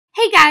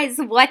Hey guys,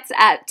 what's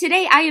up?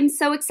 Today I am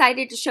so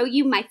excited to show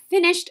you my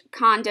finished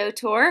condo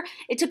tour.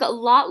 It took a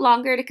lot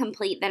longer to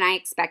complete than I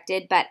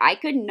expected, but I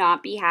could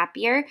not be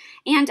happier.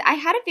 And I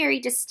had a very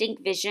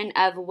distinct vision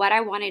of what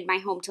I wanted my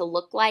home to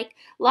look like.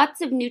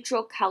 Lots of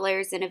neutral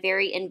colors and a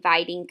very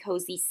inviting,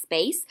 cozy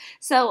space.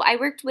 So I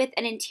worked with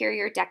an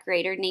interior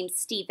decorator named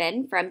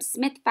Steven from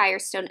Smith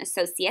Firestone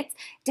Associates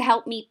to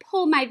help me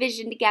pull my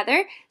vision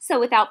together. So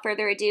without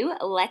further ado,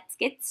 let's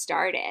get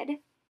started.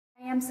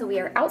 So we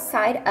are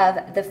outside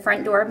of the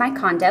front door of my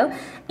condo,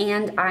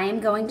 and I am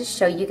going to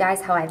show you guys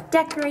how I've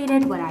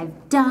decorated, what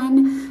I've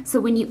done.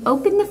 So when you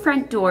open the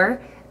front door,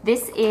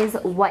 this is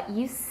what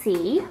you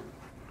see.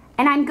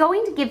 And I'm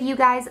going to give you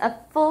guys a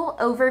full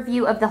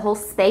overview of the whole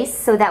space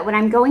so that when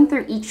I'm going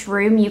through each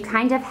room, you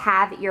kind of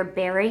have your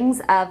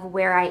bearings of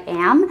where I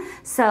am.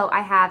 So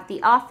I have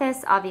the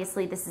office,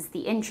 obviously this is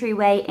the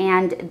entryway,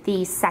 and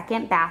the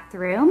second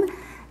bathroom.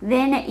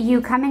 Then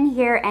you come in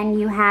here and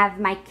you have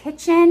my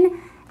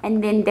kitchen,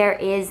 and then there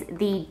is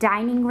the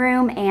dining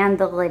room and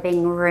the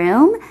living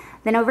room.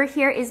 Then over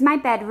here is my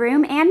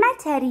bedroom and my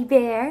teddy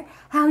bear.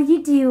 How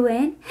you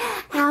doing?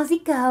 How's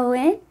it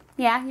going?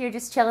 Yeah, you're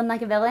just chilling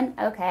like a villain?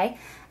 Okay.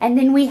 And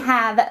then we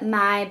have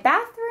my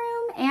bathroom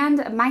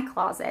and my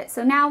closet.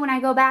 So now when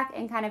I go back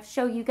and kind of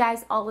show you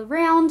guys all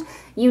around,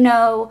 you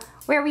know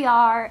where we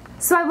are.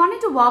 So I wanted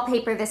to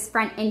wallpaper this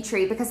front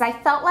entry because I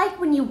felt like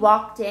when you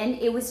walked in,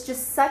 it was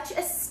just such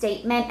a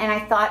statement, and I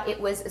thought it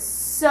was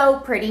so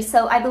pretty.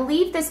 So I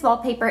believe this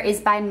wallpaper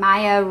is by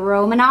Maya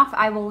Romanoff.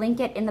 I will link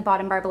it in the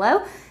bottom bar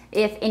below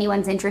if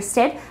anyone's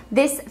interested.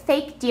 This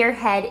fake deer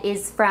head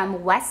is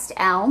from West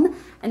Elm.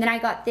 And then I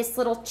got this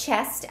little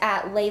chest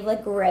at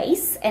Layla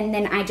Grace. And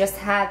then I just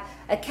have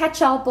a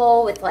catch-all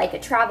bowl with like a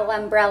travel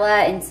umbrella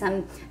and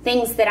some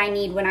things that I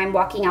need when I'm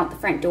walking out the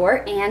front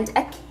door, and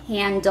a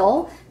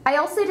candle. I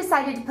also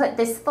decided to put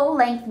this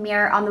full-length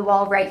mirror on the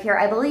wall right here.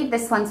 I believe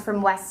this one's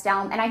from West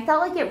Elm, and I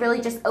felt like it really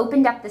just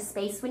opened up the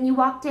space when you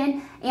walked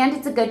in, and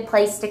it's a good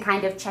place to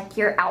kind of check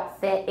your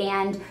outfit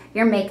and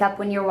your makeup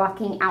when you're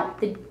walking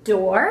out the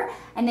door.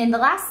 And then the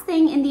last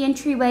thing in the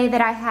entryway that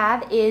I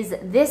have is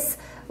this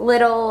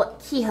little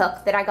key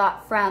hook that I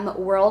got from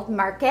World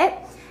Market.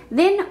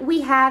 Then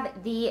we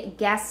have the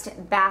guest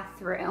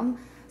bathroom.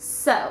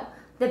 So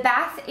the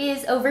bath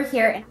is over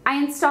here. I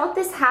installed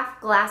this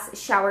half glass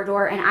shower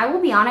door, and I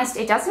will be honest,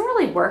 it doesn't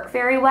really work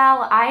very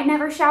well. I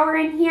never shower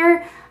in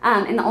here,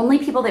 and the only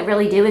people that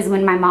really do is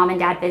when my mom and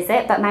dad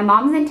visit, but my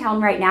mom's in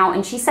town right now,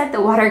 and she said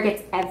the water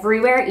gets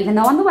everywhere, even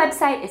though on the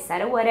website it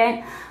said it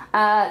wouldn't.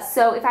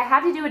 So if I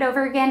had to do it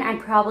over again,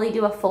 I'd probably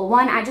do a full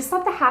one. I just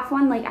thought the half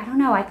one, like, I don't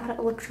know, I thought it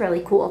looked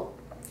really cool.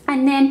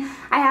 And then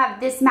I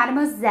have this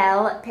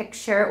Mademoiselle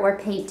picture or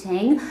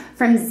painting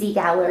from Z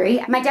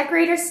Gallery. My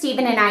decorator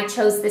Steven and I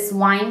chose this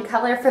wine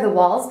color for the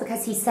walls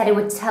because he said it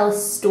would tell a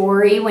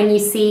story when you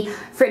see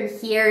from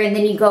here and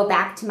then you go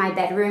back to my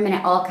bedroom and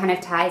it all kind of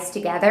ties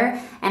together.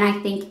 And I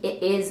think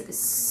it is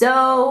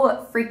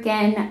so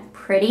freaking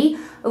pretty.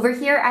 Over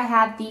here I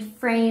have the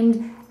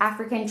framed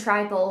African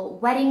tribal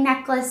wedding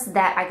necklace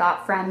that I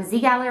got from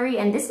Z Gallery,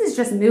 and this has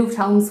just moved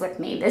homes with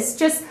me. This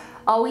just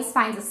always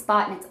finds a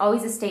spot, and it's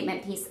always a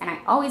statement piece, and I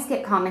always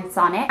get comments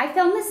on it. I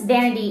filmed this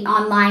vanity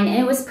online, and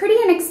it was pretty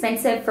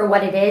inexpensive for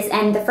what it is,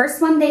 and the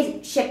first one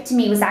they shipped to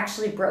me was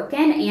actually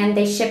broken, and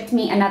they shipped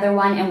me another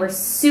one and were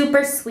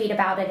super sweet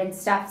about it and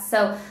stuff.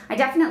 So I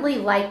definitely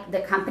like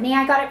the company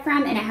I got it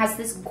from, and it has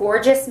this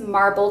gorgeous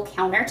marble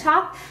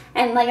countertop.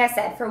 And like I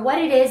said, for what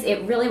it is,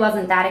 it really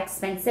wasn't that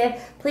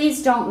expensive.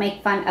 Please don't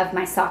make fun of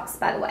my socks,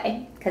 by the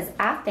way, because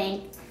I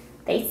think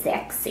they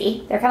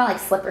sexy. They're kind of like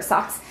slipper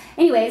socks.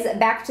 Anyways,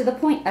 back to the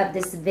point of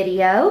this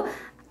video.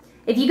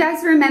 If you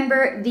guys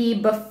remember the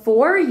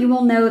before, you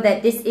will know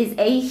that this is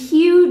a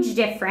huge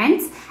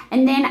difference.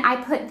 And then I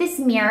put this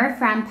mirror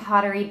from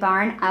Pottery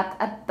Barn up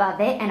above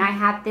it, and I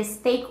have this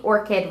fake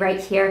orchid right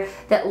here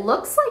that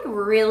looks like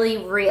really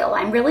real.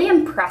 I'm really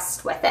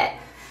impressed with it.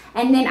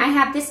 And then I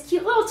have this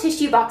cute little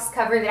tissue box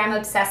cover that I'm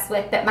obsessed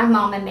with that my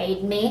mama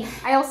made me.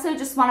 I also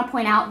just want to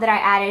point out that I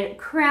added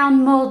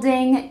crown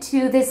molding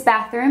to this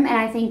bathroom, and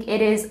I think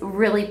it is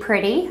really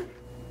pretty.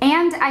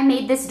 And I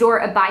made this door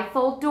a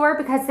bifold door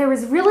because there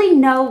was really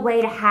no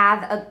way to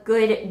have a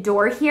good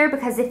door here,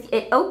 because if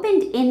it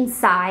opened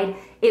inside,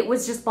 it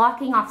was just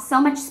blocking off so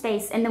much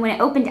space, and then when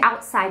it opened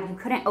outside, you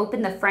couldn't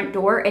open the front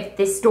door if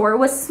this door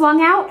was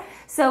swung out.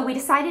 So we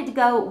decided to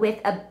go with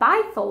a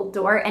bifold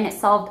door, and it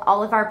solved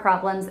all of our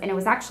problems, and it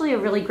was actually a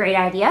really great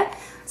idea.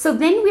 So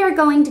then we are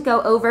going to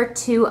go over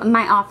to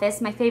my office.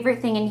 My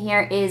favorite thing in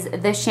here is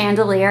the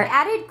chandelier. I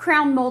added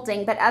crown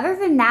molding, but other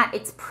than that,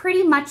 it's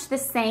pretty much the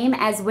same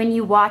as when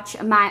you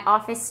watch my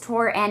office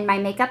tour and my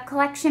makeup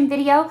collection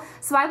video.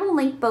 So I will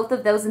link both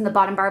of those in the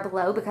bottom bar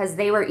below because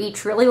they were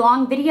each really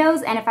long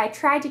videos, and if I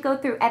tried to go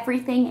through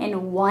everything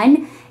in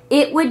one,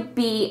 it would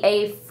be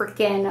a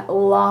freaking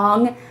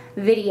long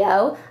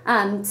video.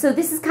 So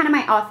this is kind of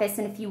my office,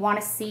 and if you want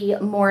to see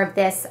more of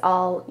this,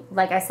 I'll,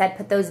 like I said,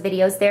 put those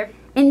videos there.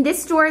 In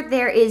this drawer,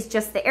 there is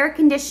just the air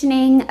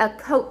conditioning, a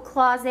coat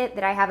closet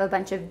that I have a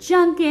bunch of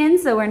junk in,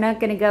 so we're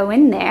not gonna go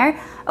in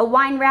there, a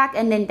wine rack,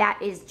 and then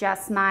that is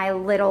just my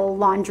little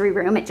laundry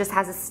room. It just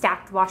has a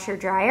stacked washer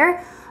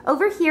dryer.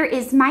 Over here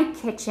is my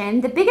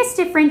kitchen. The biggest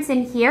difference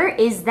in here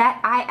is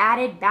that I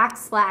added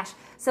backsplash.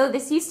 So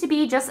this used to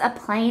be just a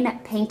plain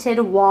painted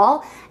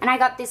wall, and I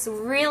got this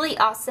really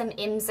awesome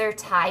Imser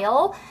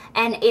tile,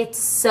 and it's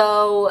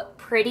so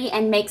pretty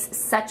and makes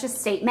such a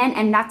statement.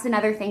 And that's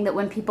another thing that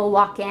when people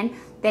walk in,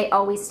 they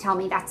always tell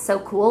me that's so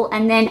cool.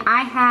 And then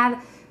I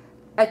have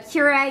a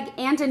Keurig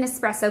and an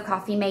espresso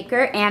coffee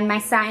maker and my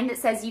sign that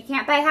says you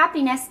can't buy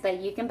happiness,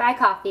 but you can buy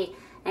coffee.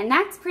 And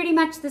that's pretty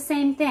much the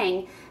same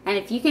thing. And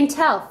if you can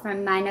tell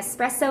from my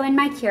Nespresso and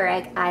my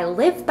Keurig, I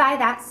live by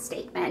that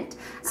statement.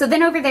 So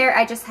then over there,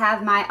 I just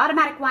have my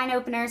automatic wine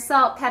opener,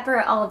 salt,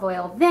 pepper, olive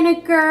oil,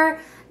 vinegar.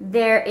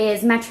 There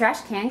is my trash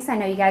can, because I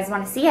know you guys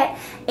want to see it.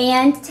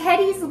 And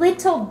Teddy's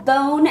little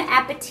Bon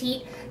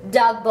Appetit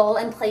dog bowl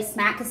and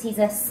placemat, because he's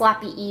a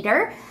sloppy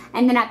eater.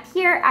 And then up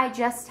here, I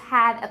just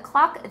have a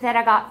clock that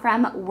I got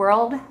from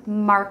World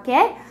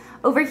Market.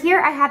 Over here,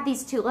 I have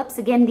these tulips.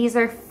 Again, these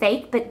are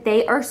fake, but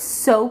they are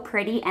so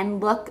pretty and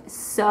look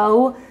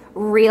so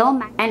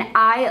real. And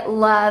I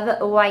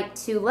love white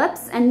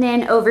tulips. And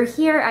then over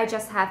here, I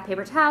just have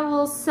paper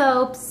towels,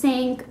 soap,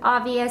 sink,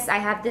 obvious. I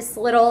have this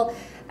little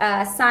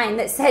sign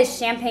that says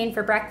champagne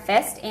for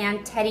breakfast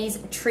and Teddy's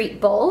treat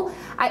bowl.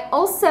 I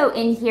also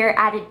in here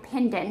added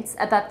pendants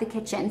above the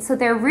kitchen. So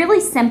they're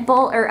really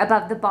simple, or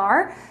above the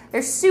bar.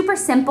 They're super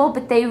simple,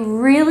 but they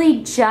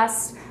really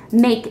just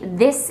make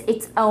this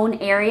its own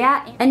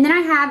area. And then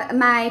I have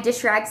my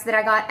dish rags that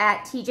I got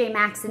at TJ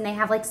Maxx, and they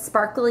have like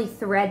sparkly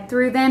thread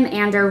through them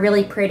and are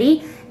really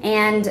pretty.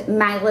 And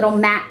my little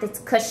mat that's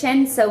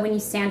cushioned, so when you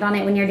stand on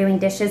it when you're doing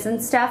dishes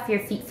and stuff, your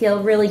feet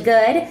feel really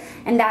good.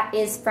 And that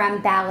is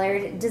from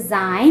Ballard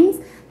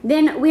Designs.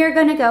 Then we are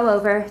gonna go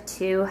over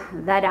to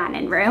the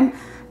dining room.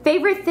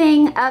 Favorite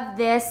thing of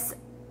this,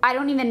 I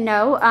don't even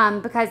know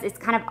because it's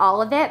kind of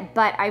all of it,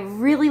 but I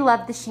really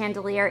love the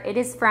chandelier. It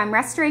is from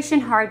Restoration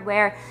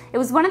Hardware. It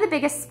was one of the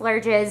biggest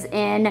splurges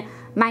in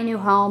my new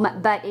home,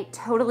 but it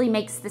totally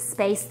makes the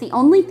space. The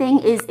only thing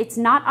is it's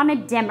not on a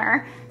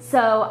dimmer,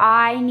 so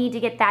I need to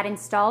get that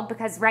installed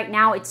because right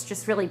now it's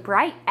just really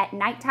bright. At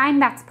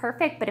nighttime, that's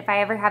perfect, but if I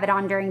ever have it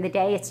on during the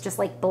day, it's just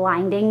like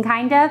blinding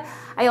kind of.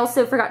 I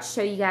also forgot to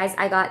show you guys,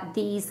 I got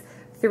these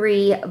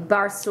 3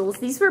 bar stools.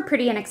 These were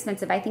pretty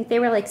inexpensive. I think they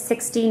were like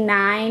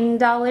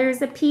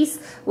 $69 a piece,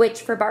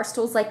 which for bar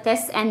stools like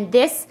this, and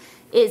this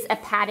is a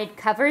padded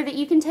cover that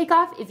you can take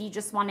off if you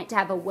just want it to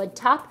have a wood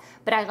top,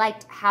 but I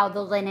liked how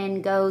the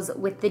linen goes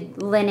with the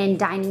linen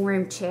dining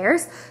room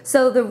chairs.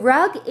 So the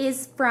rug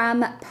is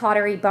from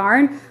Pottery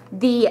Barn.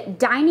 The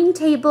dining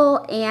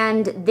table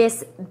and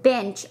this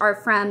bench are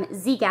from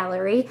Z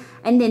Gallery,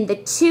 and then the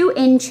 2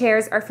 end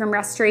chairs are from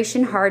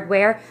Restoration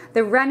Hardware.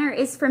 The runner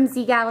is from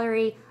Z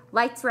Gallery.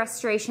 Lights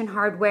Restoration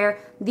Hardware.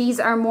 These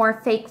are more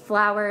fake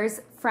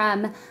flowers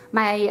from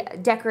my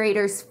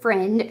decorator's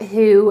friend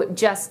who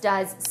just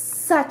does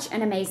such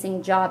an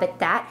amazing job at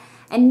that.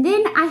 And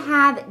then I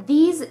have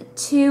these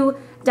 2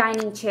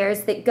 dining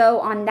chairs that go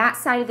on that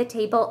side of the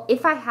table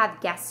if I have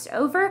guests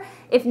over.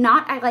 If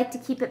not, I like to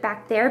keep it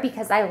back there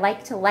because I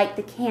like to light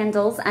the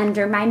candles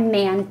under my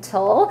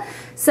mantle.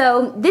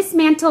 So this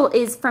mantle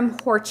is from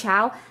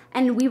Horchow.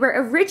 And we were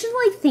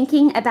originally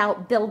thinking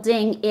about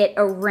building it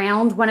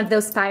around one of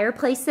those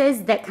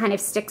fireplaces that kind of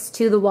sticks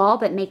to the wall,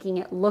 but making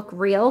it look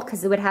real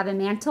because it would have a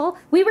mantle.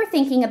 We were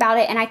thinking about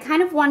it, and I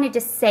kind of wanted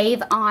to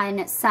save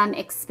on some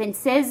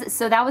expenses.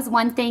 So that was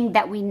one thing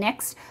that we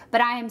nixed,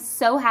 but I am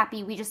so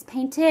happy. We just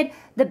painted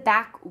the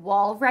back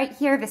wall right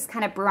here, this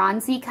kind of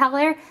bronzy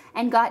color,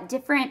 and got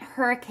different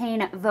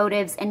hurricane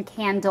votives and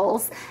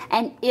candles,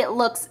 and it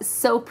looks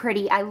so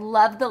pretty. I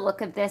love the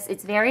look of this.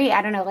 It's very,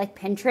 I don't know, like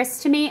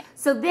Pinterest to me.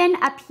 So then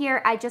up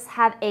here, I just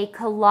have a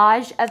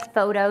collage of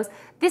photos.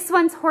 This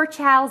one's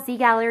Horchow, Z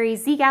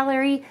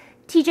Gallery,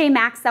 TJ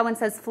Maxx, that one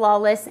says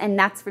Flawless, and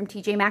that's from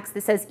TJ Maxx.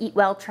 This says Eat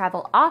Well,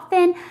 Travel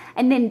Often.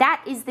 And then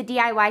that is the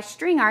DIY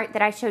string art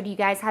that I showed you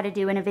guys how to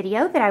do in a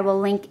video that I will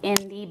link in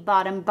the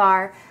bottom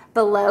bar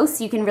below,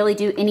 so you can really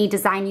do any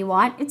design you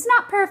want. It's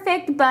not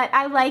perfect, but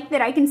I like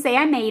that I can say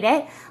I made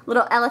it.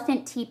 Little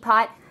elephant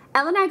teapot.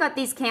 Elle and I got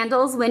these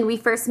candles when we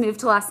first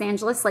moved to Los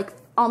Angeles, like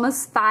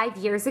almost 5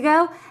 years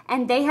ago,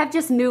 and they have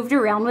just moved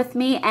around with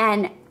me,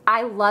 and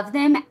I love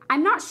them.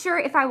 I'm not sure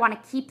if I want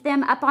to keep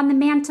them up on the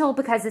mantle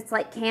because it's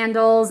like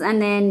candles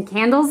and then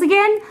candles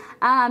again,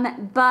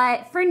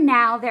 but for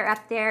now they're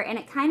up there, and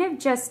it kind of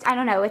just, I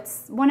don't know,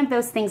 it's one of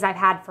those things I've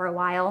had for a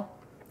while.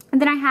 And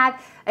then I have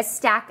a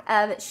stack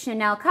of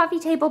Chanel coffee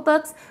table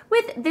books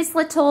with this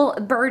little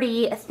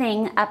birdie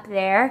thing up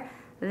there.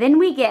 Then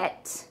we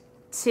get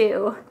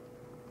to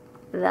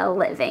the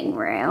living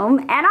room,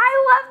 and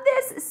I love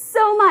this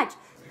so much.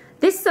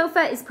 This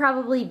sofa is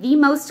probably the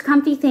most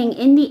comfy thing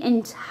in the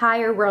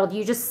entire world.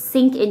 You just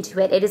sink into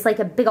it. It is like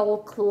a big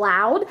old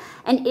cloud,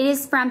 and it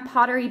is from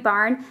Pottery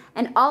Barn,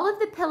 and all of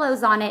the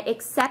pillows on it,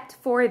 except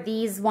for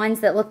these ones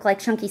that look like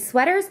chunky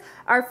sweaters,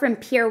 are from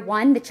Pier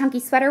 1. The chunky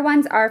sweater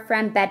ones are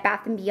from Bed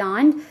Bath &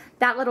 Beyond.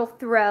 That little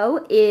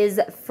throw is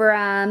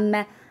from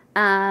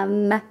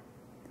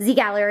Z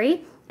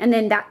Gallery. And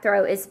then that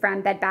throw is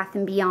from Bed Bath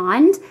 &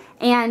 Beyond.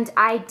 And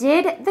I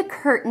did the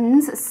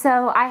curtains,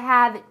 so I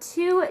have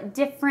 2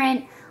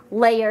 different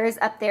layers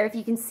up there. If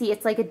you can see,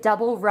 it's like a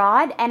double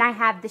rod. And I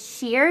have the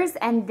shears,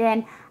 and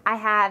then I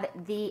have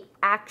the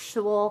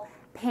actual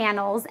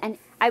panels. And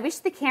I wish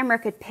the camera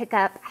could pick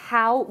up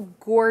how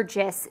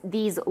gorgeous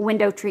these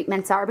window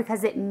treatments are,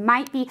 because it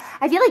might be,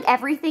 I feel like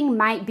everything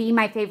might be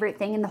my favorite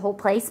thing in the whole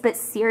place, but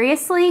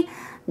seriously,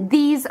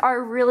 these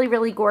are really,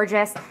 really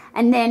gorgeous.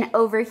 And then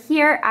over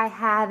here, I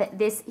have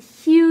this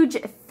huge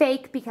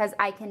fake, because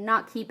I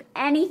cannot keep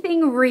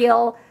anything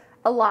real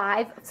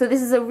alive. So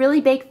this is a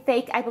really big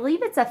fake. I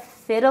believe it's a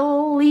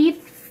fiddle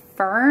leaf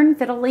fern,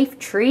 fiddle leaf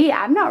tree.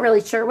 I'm not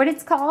really sure what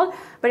it's called,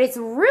 but it's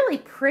really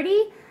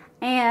pretty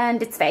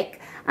and it's fake.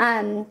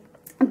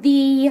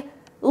 The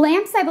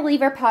lamps, I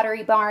believe, are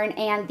Pottery Barn,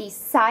 and the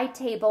side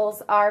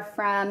tables are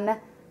from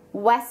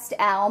West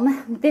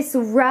Elm. This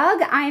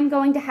rug, I'm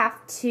going to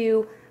have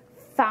to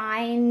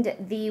find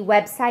the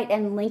website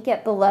and link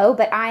it below,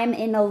 but I am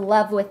in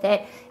love with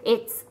it.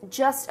 It's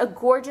just a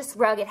gorgeous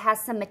rug. It has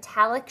some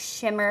metallic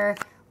shimmer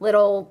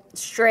little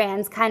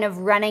strands kind of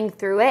running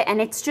through it,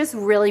 and it's just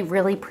really,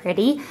 really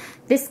pretty.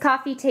 This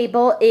coffee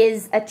table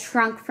is a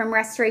trunk from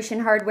Restoration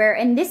Hardware,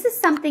 and this is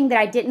something that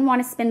I didn't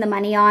want to spend the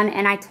money on,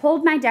 and I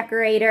told my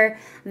decorator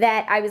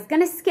that I was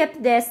gonna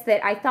skip this,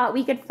 that I thought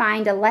we could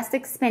find a less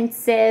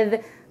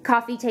expensive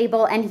coffee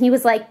table, and he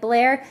was like,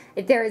 Blair,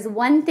 if there is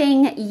one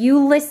thing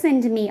you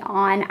listened to me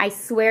on, I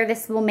swear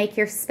this will make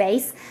your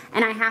space.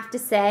 And I have to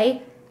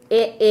say,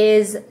 it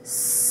is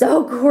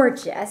so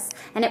gorgeous,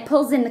 and it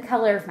pulls in the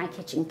color of my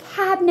kitchen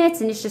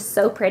cabinets, and it's just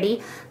so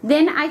pretty.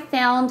 Then I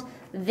found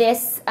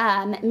this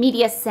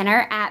media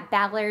center at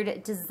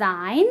Ballard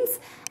Designs,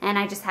 and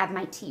I just have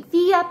my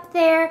TV up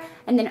there.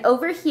 And then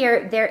over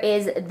here, there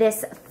is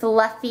this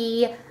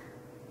fluffy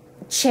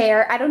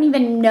chair. I don't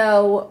even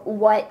know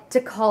what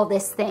to call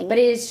this thing, but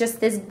it is just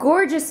this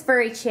gorgeous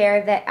furry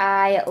chair that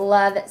I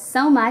love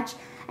so much.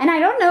 And I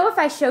don't know if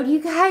I showed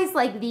you guys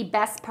like the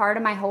best part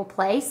of my whole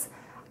place.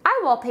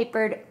 I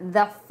wallpapered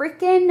the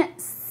freaking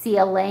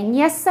ceiling.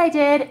 Yes, I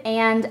did,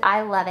 and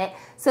I love it.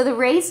 So the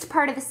raised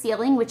part of the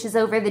ceiling, which is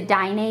over the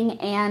dining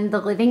and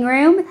the living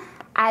room,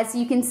 as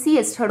you can see,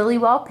 is totally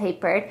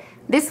wallpapered.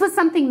 This was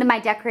something that my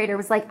decorator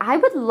was like, I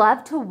would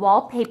love to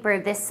wallpaper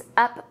this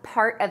up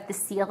part of the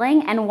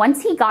ceiling. And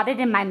once he got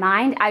it in my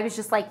mind, I was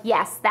just like,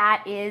 yes,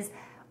 that is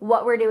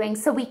what we're doing.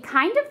 So we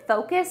kind of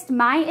focused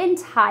my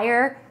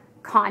entire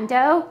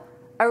condo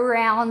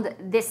around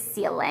this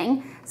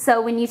ceiling.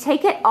 So when you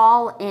take it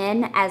all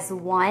in as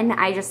one,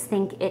 I just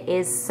think it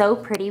is so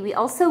pretty. We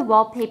also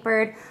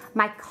wallpapered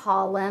my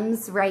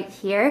columns right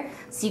here.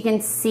 So you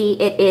can see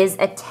it is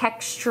a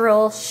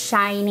textural,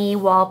 shiny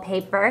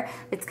wallpaper.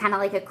 It's kind of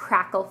like a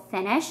crackle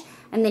finish.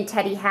 And then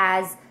Teddy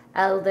has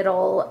a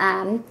little,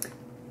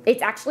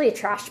 it's actually a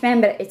trash bin,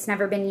 but it's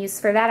never been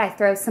used for that. I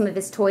throw some of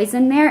his toys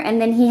in there.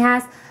 And then he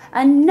has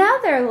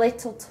another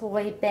little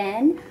toy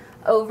bin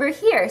over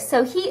here.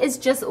 So he is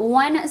just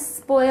one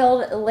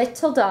spoiled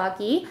little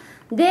doggy.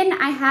 Then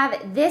I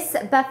have this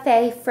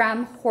buffet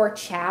from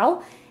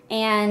Horchow,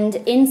 and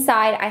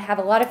inside I have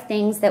a lot of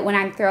things that when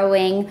I'm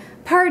throwing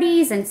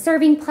parties and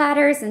serving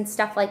platters and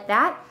stuff like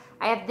that.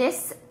 I have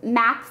this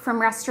map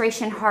from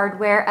Restoration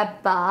Hardware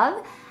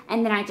above,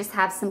 and then I just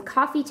have some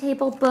coffee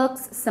table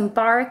books, some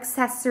bar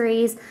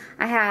accessories.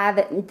 I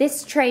have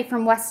this tray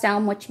from West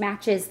Elm, which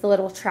matches the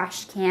little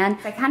trash can.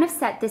 I kind of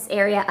set this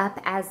area up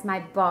as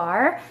my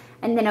bar.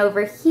 And then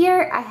over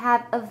here, I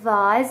have a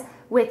vase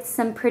with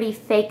some pretty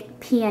fake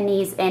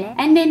peonies in it.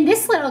 And then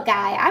this little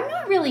guy, I'm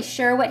not really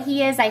sure what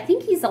he is. I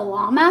think he's a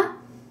llama.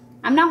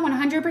 I'm not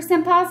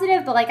 100%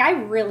 positive, but like I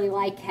really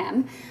like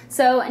him.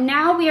 So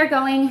now we are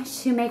going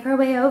to make our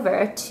way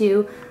over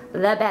to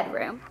the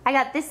bedroom. I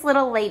got this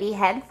little lady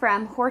head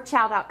from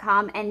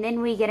Horchow.com, and then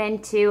we get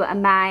into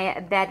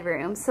my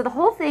bedroom. So the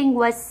whole thing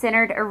was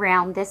centered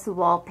around this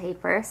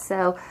wallpaper.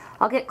 So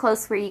I'll get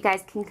close where you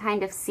guys can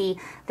kind of see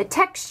the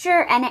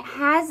texture, and it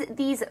has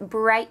these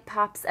bright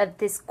pops of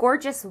this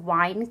gorgeous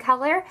wine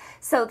color.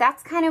 So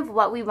that's kind of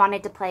what we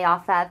wanted to play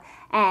off of,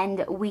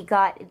 and we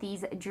got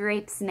these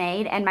drapes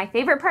made, and my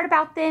favorite part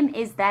about them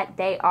is that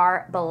they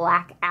are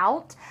black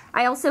out.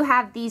 I also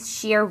have these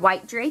sheer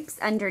white drapes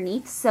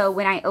underneath, so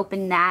when I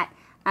open that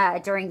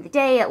during the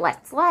day, it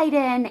lets light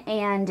in,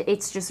 and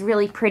it's just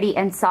really pretty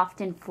and soft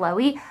and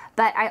flowy.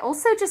 But I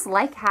also just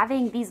like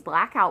having these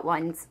blackout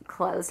ones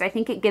closed. I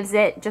think it gives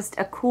it just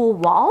a cool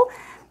wall.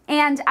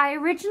 And I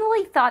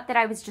originally thought that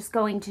I was just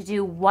going to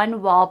do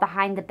one wall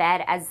behind the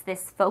bed as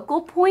this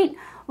focal point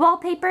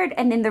wallpapered,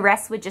 and then the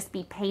rest would just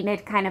be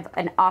painted kind of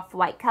an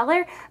off-white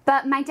color.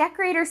 But my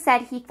decorator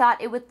said he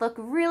thought it would look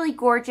really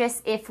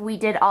gorgeous if we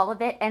did all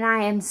of it, and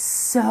I am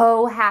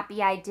so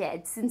happy I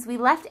did. Since we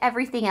left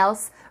everything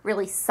else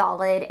really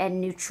solid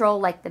and neutral,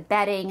 like the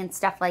bedding and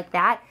stuff like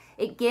that,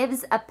 it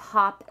gives a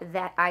pop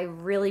that I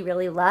really,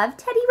 really love.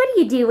 Teddy, what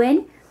are you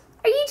doing?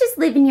 Are you just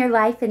living your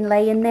life and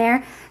laying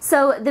there?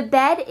 So the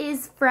bed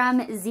is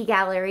from Z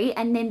Gallery,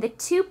 and then the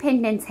two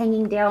pendants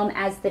hanging down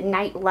as the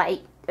night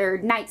light or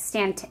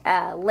nightstand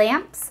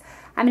lamps.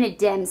 I'm gonna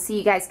dim so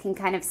you guys can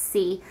kind of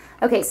see.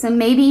 Okay, so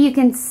maybe you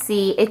can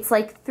see it's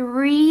like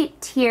 3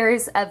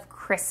 tiers of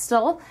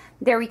crystal.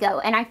 There we go.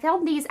 And I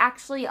found these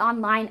actually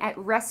online at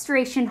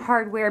Restoration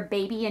Hardware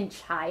Baby and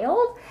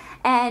Child,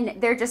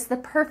 and they're just the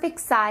perfect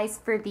size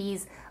for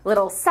these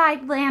little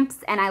side lamps,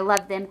 and I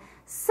love them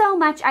so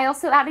much. I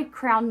also added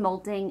crown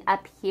molding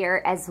up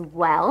here as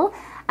well.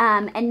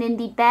 And then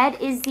the bed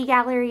is Z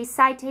Gallery,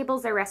 side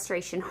tables are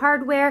Restoration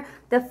Hardware,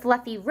 the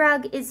fluffy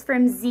rug is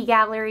from Z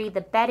Gallery,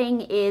 the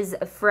bedding is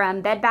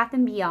from Bed Bath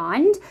 &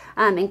 Beyond,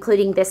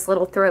 including this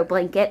little throw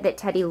blanket that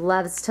Teddy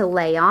loves to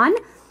lay on.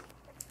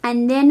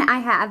 And then I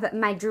have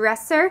my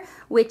dresser,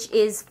 which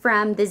is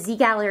from the Z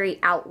Gallery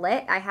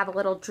outlet. I have a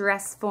little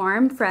dress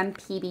form from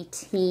PB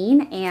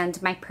Teen and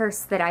my purse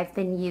that I've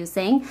been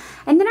using.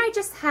 And then I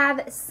just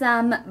have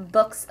some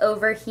books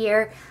over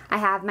here. I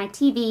have my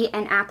TV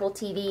and Apple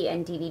TV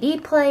and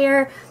DVD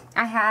player.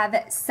 I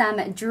have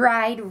some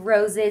dried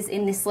roses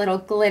in this little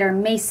glitter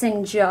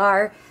mason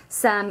jar,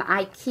 some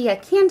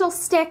IKEA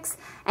candlesticks,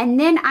 and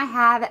then I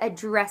have a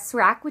dress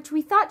rack, which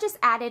we thought just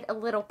added a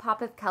little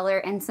pop of color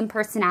and some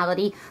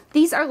personality.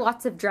 These are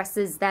lots of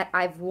dresses that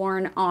I've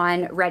worn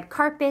on red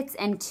carpets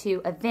and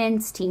to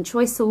events, Teen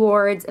Choice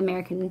Awards,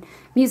 American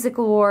Music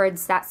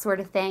Awards, that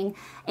sort of thing.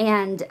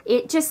 And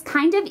it just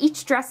kind of,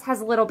 each dress has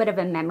a little bit of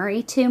a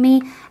memory to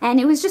me, and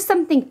it was just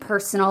something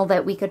personal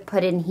that we could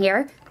put in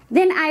here.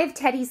 Then I have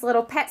Teddy's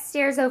little pet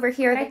stairs over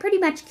here. I pretty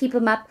much keep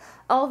him up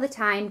all the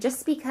time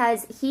just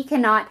because he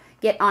cannot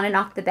get on and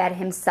off the bed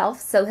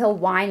himself, so he'll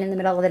whine in the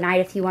middle of the night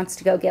if he wants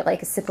to go get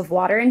like a sip of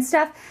water and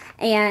stuff,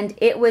 and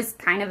it was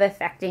kind of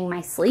affecting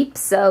my sleep,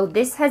 so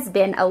this has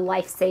been a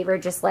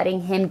lifesaver, just letting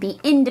him be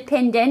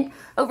independent.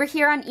 Over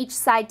here on each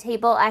side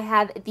table I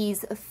have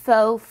these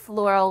faux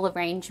floral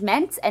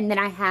arrangements, and then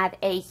I have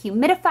a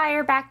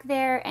humidifier back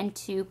there and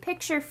 2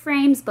 picture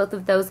frames. Both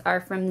of those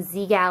are from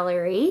Z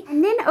Gallery.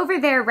 And then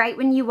over there, right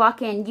when you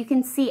walk in, you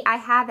can see I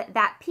have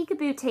that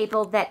peekaboo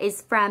table that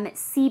is from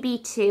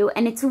CB2,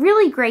 and it's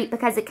really great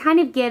because it kind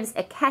of gives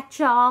a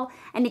catch-all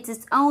and it's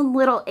its own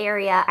little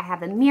area. I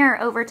have a mirror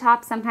over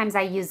top. Sometimes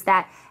I use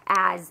that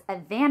as a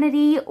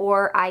vanity,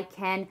 or I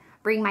can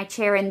bring my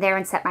chair in there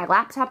and set my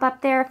laptop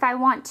up there if I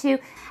want to.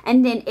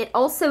 And then it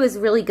also is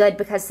really good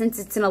because since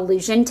it's an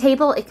illusion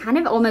table, it kind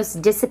of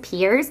almost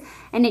disappears,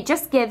 and it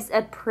just gives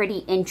a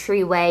pretty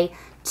entryway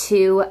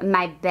to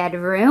my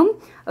bedroom.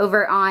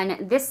 Over on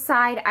this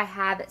side, I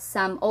have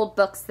some old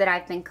books that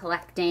I've been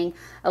collecting,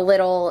 a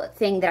little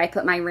thing that I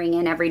put my ring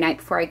in every night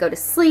before I go to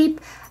sleep.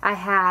 I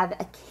have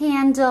a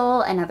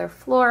candle, another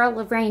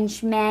floral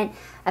arrangement,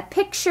 a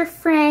picture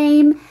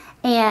frame,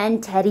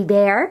 and teddy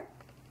bear.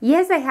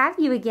 Yes, I have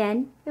you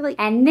again.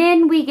 And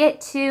then we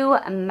get to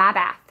my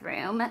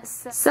bathroom.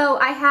 So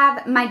I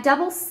have my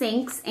double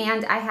sinks,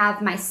 and I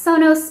have my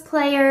Sonos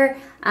player,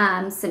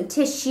 some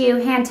tissue,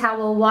 hand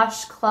towel,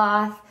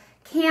 washcloth,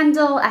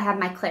 candle. I have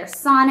my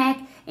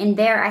Clarisonic. In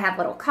there I have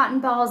little cotton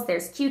balls.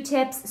 There's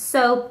Q-tips,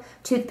 soap,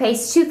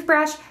 toothpaste,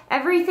 toothbrush.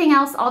 Everything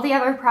else, all the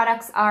other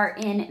products are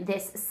in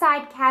this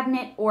side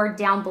cabinet or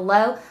down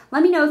below.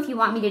 Let me know if you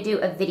want me to do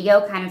a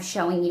video kind of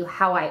showing you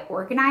how I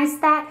organize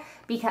that,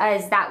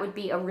 because that would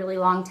be a really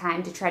long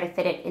time to try to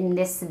fit it in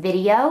this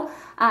video.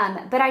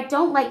 But I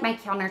don't like my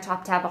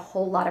countertop to have a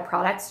whole lot of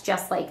products,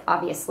 just like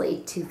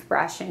obviously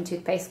toothbrush and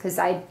toothpaste, because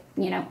I,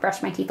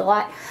 brush my teeth a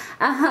lot.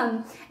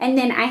 And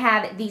then I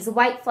have these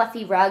white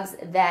fluffy rugs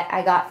that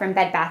I got from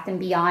Bed Bath &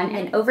 Beyond.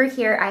 And over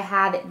here I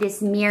have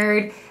this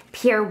mirrored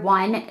Pier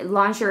 1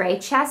 lingerie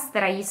chest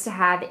that I used to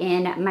have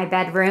in my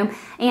bedroom.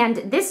 And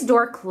this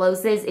door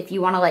closes if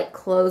you want to like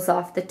close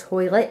off the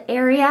toilet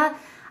area.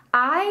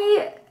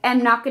 I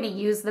am not going to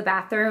use the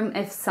bathroom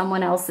if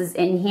someone else is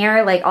in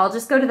here. Like, I'll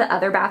just go to the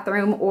other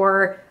bathroom,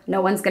 or no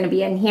one's going to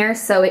be in here,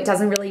 so it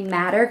doesn't really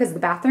matter because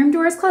the bathroom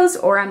door is closed,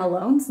 or I'm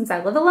alone since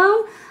I live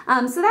alone.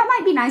 So that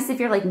might be nice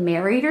if you're like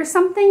married or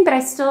something, but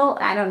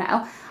I don't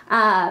know.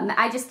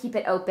 I just keep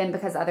it open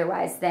because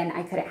otherwise then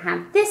I couldn't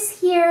have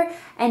this here.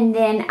 And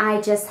then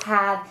I just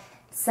have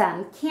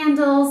some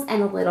candles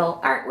and a little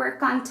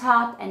artwork on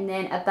top. And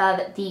then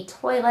above the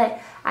toilet,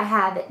 I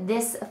have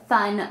this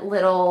fun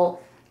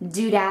little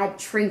doodad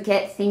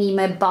trinket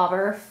thingy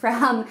bobber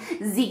from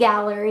Z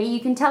Gallery. You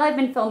can tell I've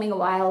been filming a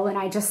while when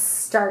I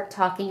just start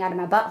talking out of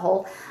my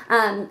butthole.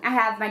 I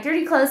have my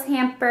dirty clothes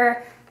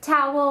hamper,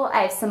 towel.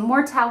 I have some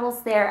more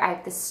towels there. I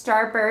have the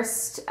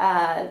Starburst,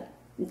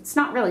 it's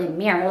not really a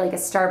mirror, like a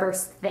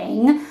Starburst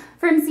thing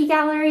from Z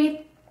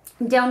Gallery.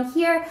 Down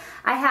here,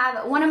 I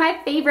have one of my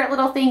favorite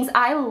little things.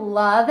 I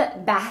love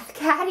bath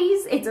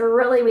caddies. It's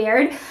really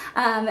weird,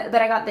 but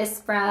I got this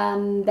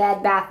from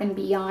Bed Bath &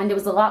 Beyond. It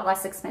was a lot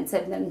less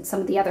expensive than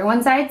some of the other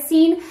ones I had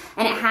seen,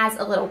 and it has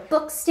a little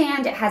book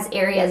stand. It has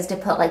areas to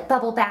put like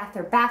bubble bath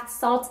or bath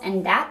salts,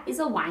 and that is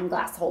a wine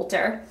glass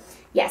holder.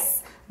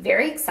 Yes,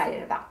 very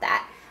excited about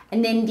that.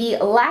 And then the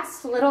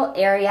last little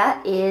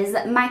area is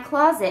my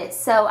closet.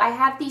 So I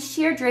have these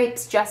sheer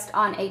drapes just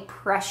on a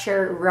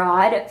pressure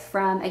rod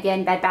from,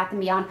 again, Bed Bath &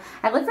 Beyond.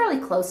 I live really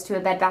close to a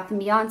Bed Bath &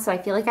 Beyond, so I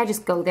feel like I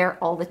just go there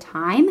all the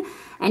time.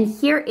 And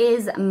here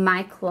is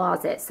my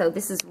closet. So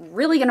this is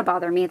really gonna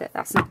bother me that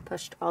that's not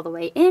pushed all the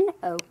way in.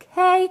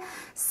 Okay,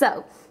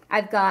 so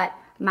I've got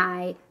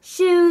my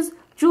shoes,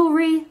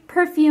 jewelry,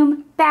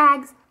 perfume,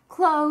 bags,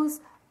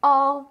 clothes,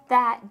 all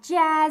that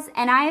jazz,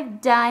 and I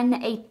have done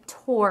a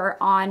tour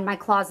on my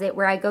closet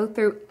where I go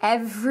through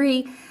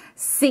every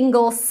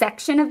single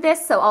section of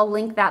this, so I'll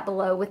link that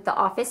below with the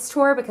office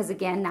tour, because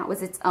again, that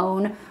was its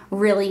own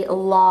really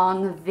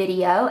long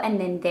video. And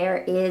then there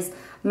is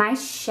my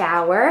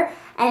shower,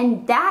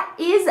 and that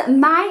is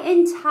my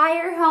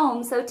entire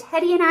home. So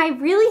Teddy and I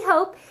really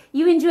hope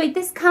you enjoyed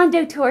this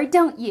condo tour,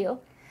 don't you?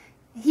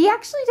 He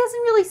actually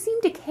doesn't really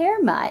seem to care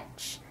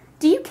much.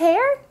 Do you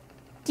care?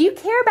 Do you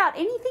care about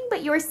anything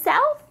but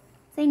yourself?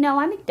 Say, no,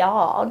 I'm a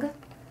dog.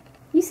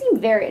 You seem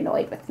very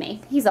annoyed with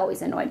me. He's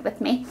always annoyed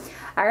with me.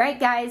 All right,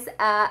 guys,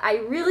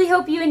 I really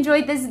hope you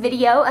enjoyed this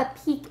video, a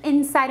peek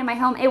inside of my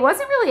home. It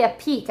wasn't really a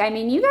peek. I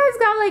mean, you guys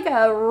got like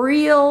a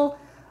real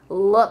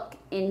look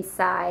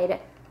inside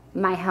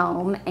my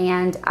home,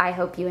 and I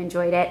hope you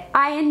enjoyed it.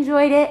 I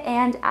enjoyed it,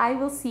 and I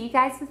will see you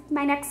guys with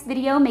my next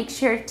video. Make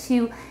sure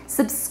to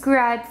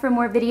subscribe for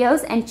more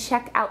videos and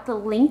check out the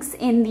links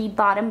in the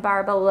bottom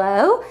bar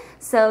below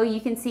so you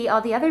can see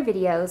all the other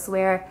videos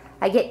where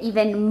I get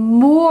even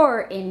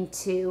more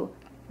into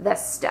the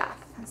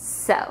stuff.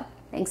 So,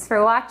 thanks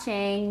for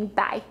watching.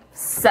 Bye.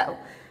 So,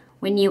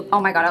 when you, oh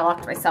my God, I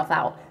locked myself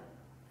out.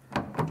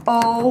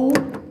 Oh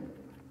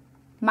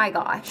my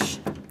gosh.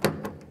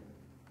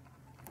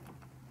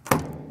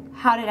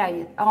 How did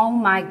I, oh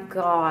my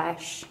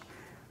gosh.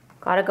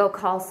 Gotta go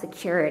call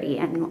security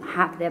and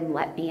have them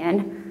let me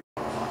in.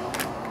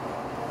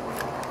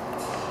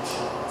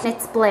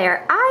 It's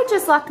Blair. I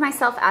just locked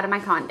myself out of my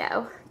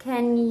condo.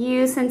 Can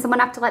you send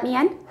someone up to let me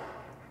in?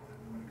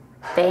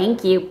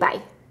 Thank you,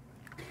 bye.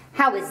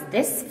 How is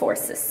this for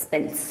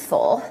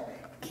suspenseful?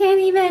 Can't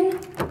even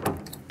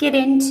get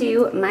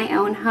into my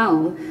own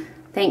home.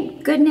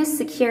 Thank goodness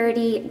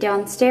security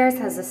downstairs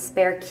has a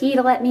spare key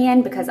to let me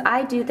in, because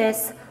I do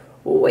this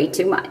way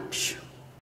too much.